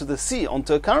HaYochid onto the sea,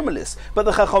 onto a carmelis. But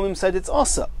the Chachamim said it's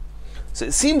asa. So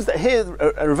it seems that here,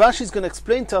 Rav Ashi is going to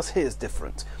explain to us here is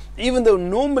different. Even though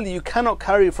normally you cannot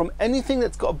carry from anything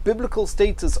that's got a biblical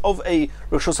status of a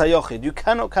Rishus HaYochid, you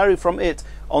cannot carry from it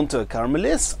onto a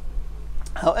carmelis.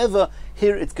 However,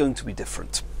 here it's going to be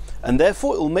different. And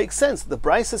therefore it will make sense that the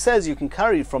Brisa says you can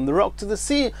carry from the rock to the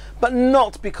sea, but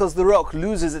not because the rock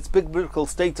loses its biblical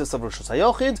status of Rishus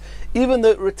HaYochid. Even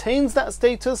though it retains that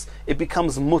status, it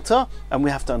becomes mutter, and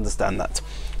we have to understand that.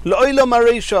 L'olam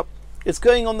hareisha. It's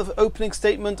going on the opening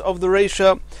statement of the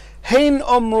Reisha, Hein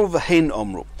Omru v'Hein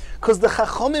Omru. Because the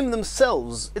Chachomim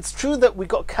themselves, it's true that we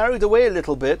got carried away a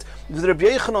little bit with Rabbi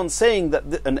Yochanan saying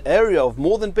that an area of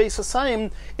more than Beis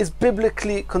Hasaim is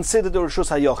biblically considered a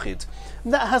Rishus HaYochid.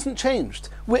 That hasn't changed.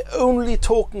 We're only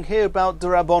talking here about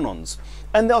D'Rabbanons.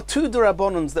 And there are 2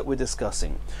 D'Rabbanons that we're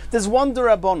discussing. There's one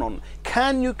D'Rabbanon.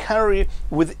 Can you carry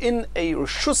within a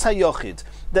Rishus HaYochid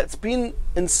that's been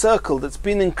encircled, that's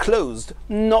been enclosed,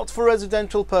 not for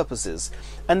residential purposes,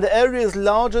 and the area is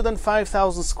larger than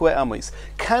 5,000 square amos?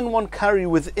 Can one carry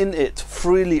within it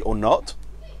freely or not?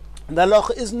 The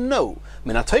halacha is no.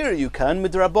 Minatayra you can,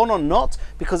 midrabanon not,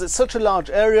 because it's such a large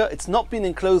area, it's not been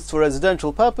enclosed for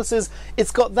residential purposes,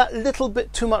 it's got that little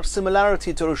bit too much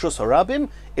similarity to Rishus Harabim.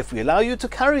 If we allow you to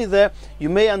carry there, you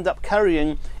may end up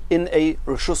carrying in a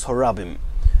Rishus Harabim.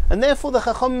 And therefore the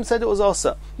Chachamim said it was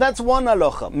asa. That's one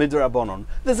halacha, midrabanon.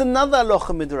 There's another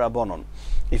halacha, midrabanon.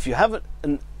 If you have a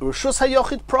Rishus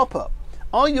HaYochid proper,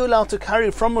 are you allowed to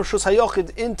carry from Rishus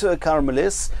HaYochid into a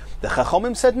carmelis? The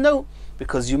Chachamim said no,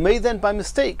 because you may then by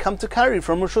mistake come to carry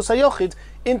from Rishus HaYochid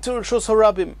into Rishus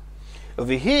Harabim.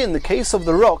 Over here, in the case of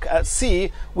the rock at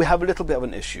sea, we have a little bit of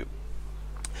an issue.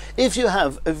 If you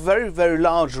have a very, very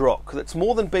large rock that's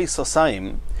more than Beis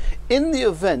Hasaim, in the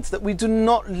event that we do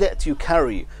not let you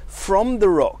carry from the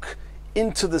rock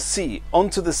into the sea,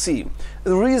 onto the sea,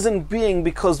 the reason being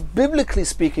because biblically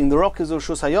speaking the rock is a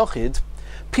Rishus HaYochid,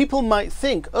 people might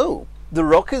think, oh, the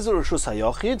rock is a Rishus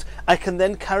HaYochid, I can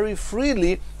then carry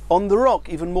freely on the rock,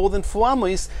 even more than 4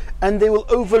 amos, and they will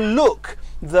overlook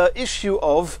the issue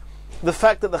of the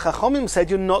fact that the Chachamim said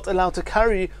you're not allowed to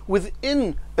carry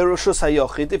within a Rishus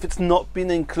HaYochid if it's not been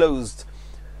enclosed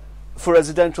for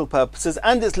residential purposes,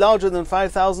 and it's larger than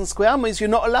 5,000 square amos, you're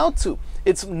not allowed to.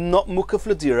 It's not mukaf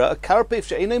l'dira. A karpef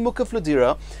she'enei mukaf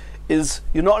l'dira is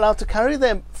you're not allowed to carry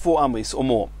them 4 amos or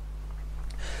more.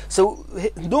 So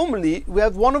normally we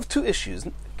have one of 2 issues.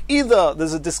 either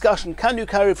there's a discussion, can you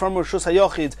carry from Rishus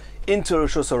HaYochid into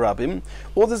Rishus HaRabim,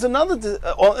 or there's another,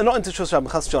 or not into Rishus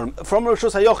HaRabim, from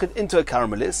Rishus HaYochid into a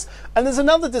Carmelis, and there's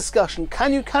another discussion,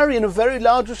 can you carry in a very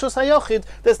large Rishus HaYochid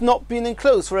that's not been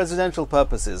enclosed for residential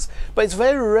purposes? But it's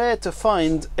very rare to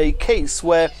find a case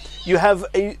where you have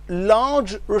a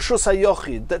large Rishus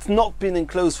HaYochid that's not been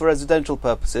enclosed for residential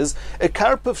purposes, a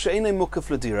karpuf she'enei mukaf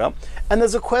l'dira, and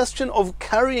there's a question of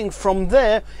carrying from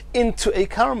there into a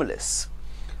Carmelis.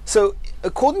 So,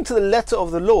 according to the letter of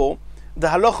the law, the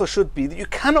halacha should be that you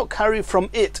cannot carry from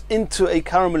it into a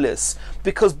Carmelis,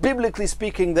 because biblically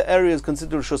speaking the area is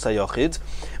considered Rishus HaYochid,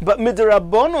 but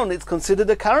midrabanon it's considered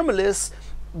a Carmelis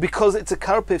because it's a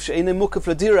karpif she'enei mukaf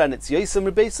l'dira and it's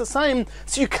yesem rebeis asayim,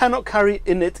 so you cannot carry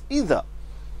in it either.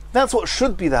 That's what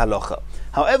should be the halacha.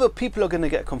 However, people are going to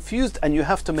get confused and you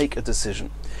have to make a decision.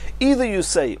 Either you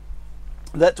say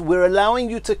that we're allowing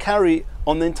you to carry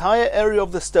on the entire area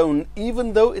of the stone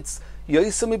even though it's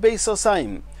yesem rebeis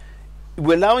asayim,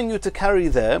 we're allowing you to carry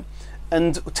there,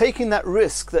 and taking that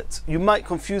risk that you might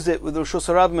confuse it with Rishus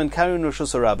HaRabim and carrying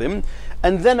Rishus HaRabim,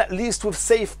 and then at least we've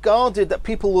safeguarded that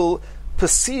people will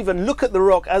perceive and look at the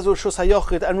rock as Rishus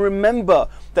HaYochid and remember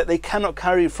that they cannot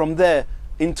carry from there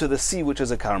into the sea, which is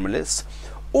a Carmelis.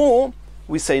 Or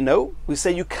we say no, we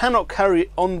say you cannot carry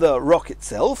on the rock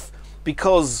itself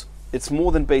because it's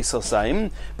more than Beis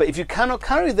Hosayim, but if you cannot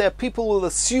carry there, people will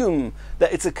assume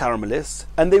that it's a Carmelis,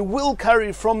 and they will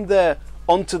carry from there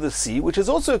onto the sea, which is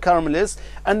also a Carmelis,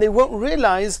 and they won't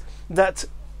realize that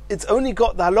it's only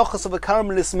got the halachas of a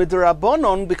Carmelis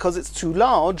midrabanon because it's too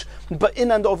large, but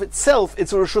in and of itself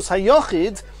it's a Rishus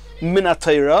HaYochid min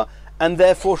haTorah, and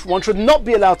therefore one should not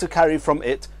be allowed to carry from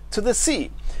it to the sea.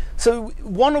 So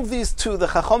one of these two, the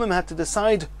Chachamim had to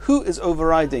decide who is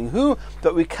overriding who,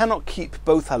 but we cannot keep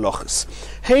both halachas.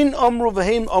 Hein Omru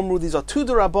v'Hein Omru, these are two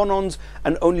derabbanons,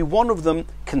 and only one of them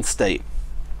can stay.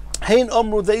 Hein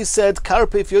Omru, they said,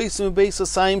 Karpef Yoisim Beis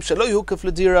Hosayim Shelo Yukaf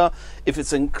L'Dira, if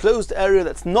it's an enclosed area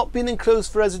that's not been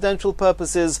enclosed for residential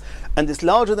purposes, and it's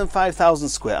larger than 5,000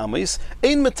 square amis,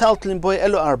 Ein Metaltlin Boy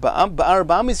Elo Arba'am,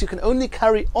 Ba'arba amis, you can only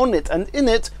carry on it and in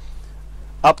it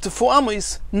up to 4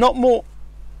 amis, not more.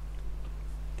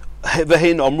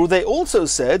 They also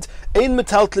said, Ein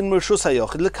metaltlin Rishus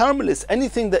HaYochid leCarmelis,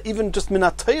 anything that even just min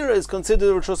haTorah is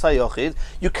considered Rishus HaYochid,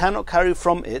 you cannot carry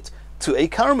from it to a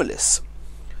Carmelis.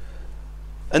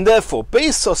 And therefore,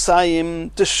 Beis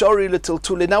Hosayim, Deshori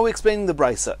L'Tiltule. Now we're explaining the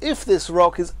Brisa. If this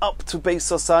rock is up to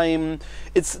Beis Hosayim,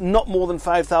 it's not more than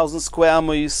 5,000 square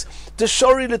amos.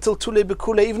 Deshori L'Tiltule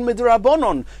Bekule, even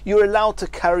midrabanon, you're allowed to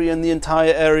carry in the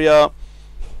entire area.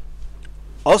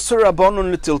 Then the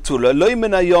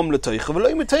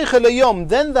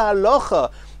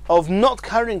halacha of not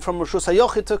carrying from Rishus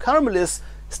HaYochid to Carmelis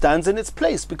stands in its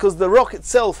place, because the rock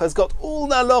itself has got all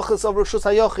the halachas of Rishus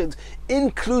HaYochid,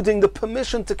 including the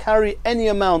permission to carry any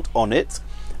amount on it,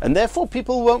 and therefore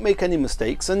people won't make any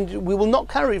mistakes, and we will not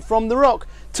carry from the rock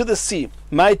to the sea.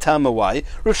 My tama, why?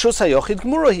 Rishus HaYochid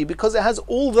Gmurahi, because it has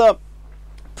all the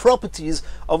properties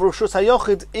of Rishus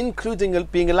HaYochid, including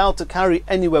being allowed to carry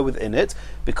anywhere within it,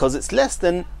 because it's less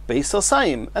than Beis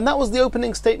Hosayim. And that was the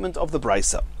opening statement of the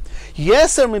Brisa.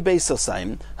 Yeser mi Beis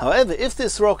Hosayim, however, if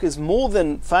this rock is more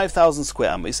than 5,000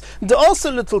 square amis, the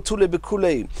also little tule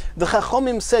bekulei, the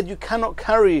Chachomim said you cannot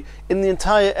carry in the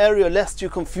entire area lest you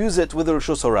confuse it with the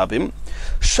Rishus HaRabim.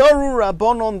 Sharu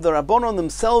Rabbanon, the Rabbanon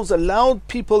themselves allowed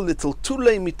people little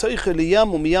tule mitoiche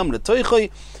liyam umiyam letoiche,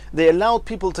 they allowed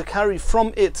people to carry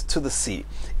from it to the sea.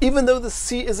 Even though the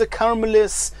sea is a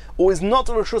Carmelis, or is not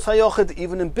a Rishus HaYochid,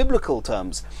 even in biblical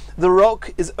terms, the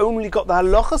rock is only got the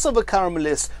halachas of a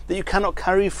Carmelis, that you cannot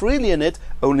carry freely in it,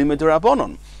 only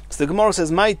midrabanon. So the Gemara says,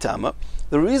 my tama,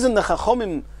 the reason the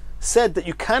Chachomim said that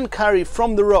you can carry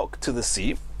from the rock to the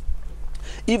sea,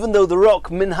 even though the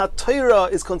rock min haTorah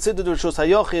is considered Rishus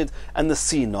HaYochid and the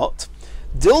sea not,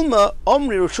 Dilma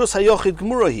Omri Rishus HaYochid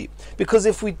Gmurahi, because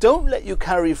if we don't let you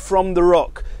carry from the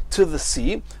rock to the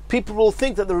sea, people will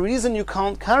think that the reason you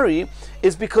can't carry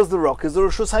is because the rock is the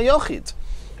Rishus HaYochid.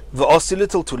 V'osi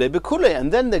little tule bekule,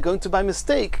 and then they're going to by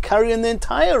mistake carry in the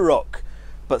entire rock.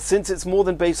 But since it's more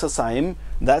than Beis Hosayim,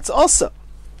 that's osa.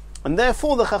 And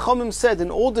therefore the Chachomim said,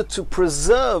 in order to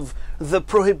preserve the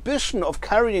prohibition of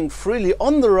carrying freely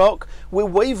on the rock, we're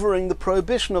wavering the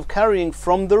prohibition of carrying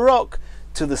from the rock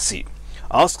to the sea.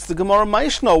 Asks the Gemara,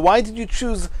 Maishna, why did you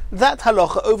choose that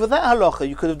halacha over that halacha?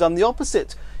 You could have done the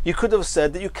opposite. You could have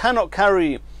said that you cannot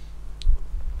carry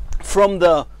from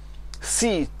the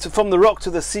sea from the rock to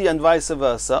the sea and vice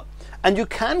versa, And you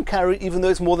can carry even though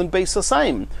it's more than Beis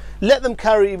Hosayim. Let them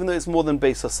carry even though it's more than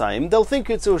Beis Hosayim. They'll think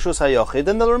it's Rishus HaYochid,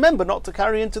 and they'll remember not to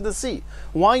carry into the sea.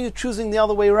 Why are you choosing the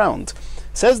other way around?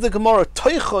 Says the Gemara,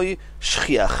 Toichoi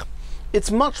Shchiach. It's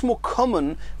much more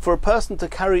common for a person to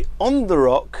carry on the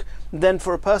rock than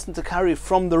for a person to carry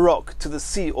from the rock to the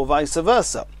sea, or vice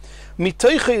versa. It's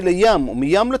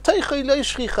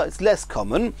less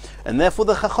common, and therefore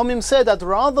the Chachamim said, I'd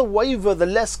rather waver the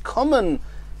less common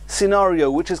scenario,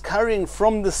 which is carrying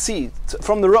from the sea,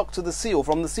 from the rock to the sea, or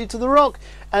from the sea to the rock,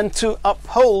 and to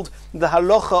uphold the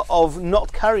halacha of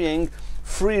not carrying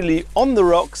freely on the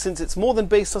rock, since it's more than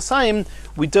Beis Hosayim.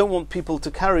 We don't want people to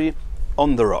carry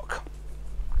on the rock.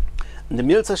 And the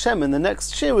Mirz Hashem, in the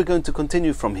next shir, we're going to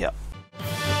continue from here.